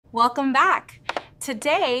Welcome back.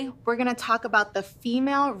 Today, we're gonna talk about the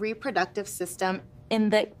female reproductive system in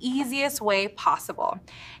the easiest way possible.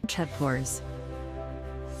 Pores.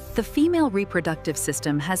 The female reproductive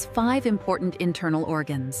system has 5 important internal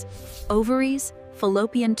organs: ovaries,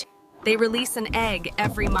 fallopian tube. They release an egg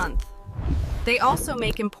every month. They also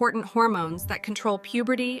make important hormones that control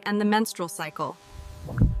puberty and the menstrual cycle.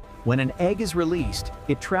 When an egg is released,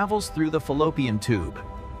 it travels through the fallopian tube.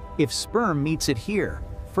 If sperm meets it here,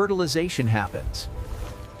 fertilization happens.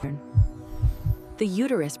 The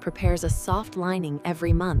uterus prepares a soft lining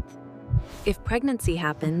every month. If pregnancy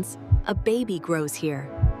happens, a baby grows here.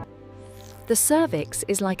 The cervix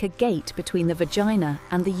is like a gate between the vagina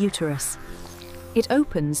and the uterus. It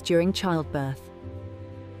opens during childbirth.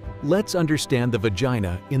 Let's understand the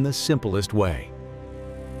vagina in the simplest way.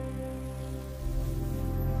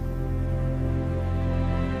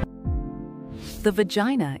 The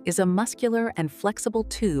vagina is a muscular and flexible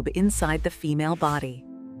tube inside the female body.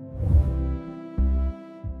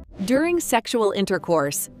 During sexual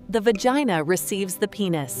intercourse, the vagina receives the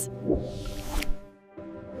penis.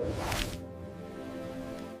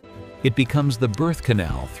 It becomes the birth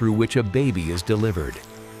canal through which a baby is delivered.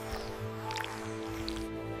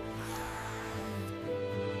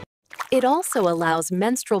 It also allows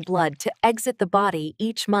menstrual blood to exit the body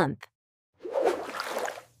each month.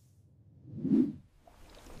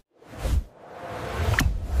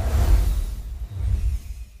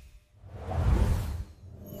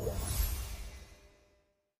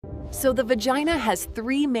 So the vagina has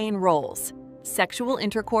 3 main roles: sexual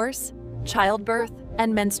intercourse, childbirth,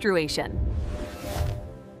 and menstruation.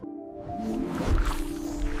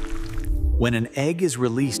 When an egg is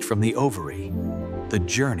released from the ovary, the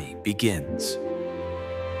journey begins.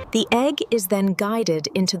 The egg is then guided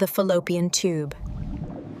into the fallopian tube.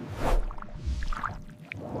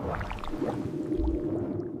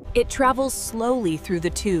 It travels slowly through the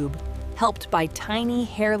tube, helped by tiny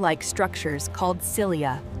hair-like structures called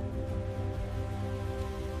cilia.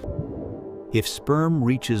 If sperm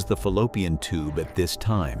reaches the fallopian tube at this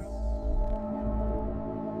time,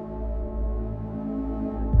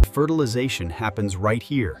 fertilization happens right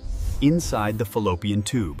here, inside the fallopian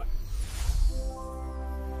tube.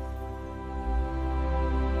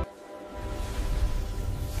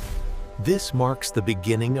 This marks the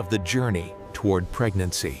beginning of the journey toward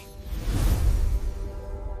pregnancy.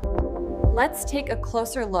 Let's take a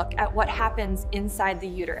closer look at what happens inside the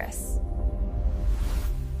uterus.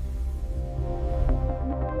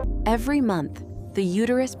 Every month, the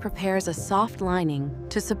uterus prepares a soft lining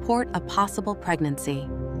to support a possible pregnancy.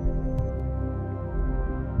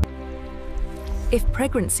 If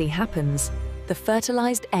pregnancy happens, the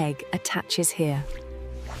fertilized egg attaches here.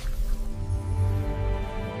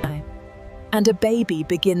 And a baby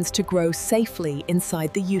begins to grow safely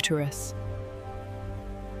inside the uterus.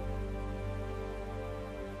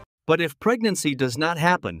 But if pregnancy does not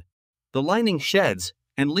happen, the lining sheds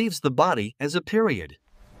and leaves the body as a period.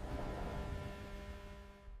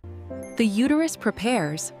 The uterus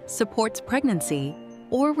prepares, supports pregnancy,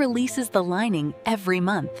 or releases the lining every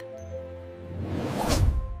month.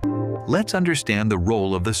 Let's understand the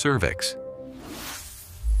role of the cervix.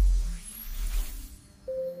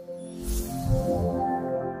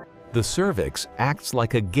 The cervix acts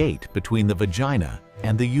like a gate between the vagina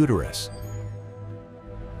and the uterus.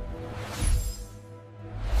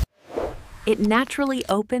 It naturally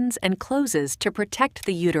opens and closes to protect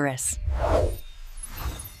the uterus.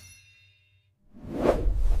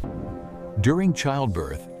 During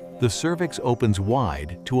childbirth, the cervix opens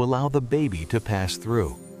wide to allow the baby to pass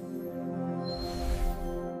through.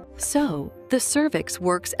 So, the cervix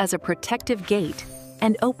works as a protective gate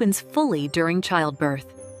and opens fully during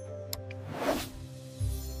childbirth.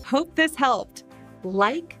 Hope this helped.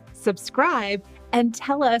 Like, subscribe, and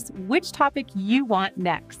tell us which topic you want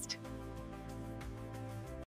next.